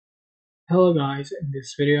Hello guys, in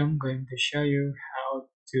this video I'm going to show you how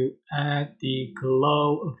to add the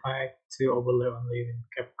glow effect to overlay only in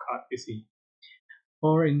CapCut PC.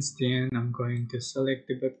 For instance, I'm going to select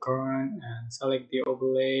the background and select the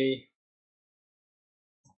overlay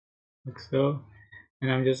like so, and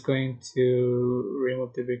I'm just going to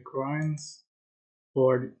remove the backgrounds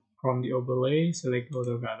from the overlay, select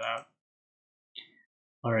auto cutout.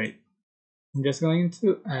 Alright, I'm just going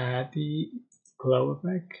to add the glow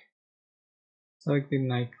effect. Select the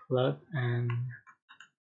night flood and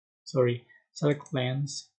select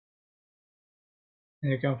lens,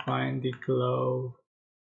 and you can find the glow,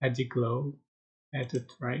 add the glow, add to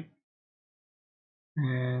right,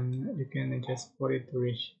 and you can adjust for it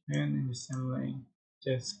duration and assembling.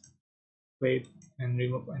 Just play it and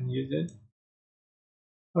remove unused.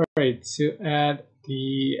 Alright, to add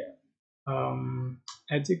the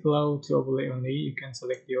add the glow to overlay only, you can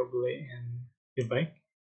select the overlay and the back,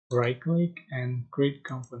 right click and create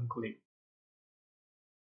component clip.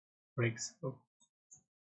 Breaks.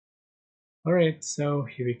 Alright, so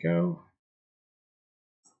here we go.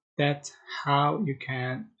 That's how you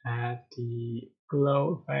can add the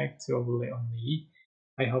glow effect to overlay only.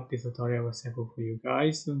 I hope this tutorial was helpful for you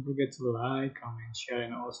guys. Don't forget to like, comment, share,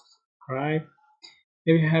 and also subscribe.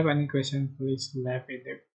 If you have any question, please leave it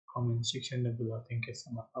in the comment section down below. Thank you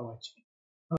so much for watching.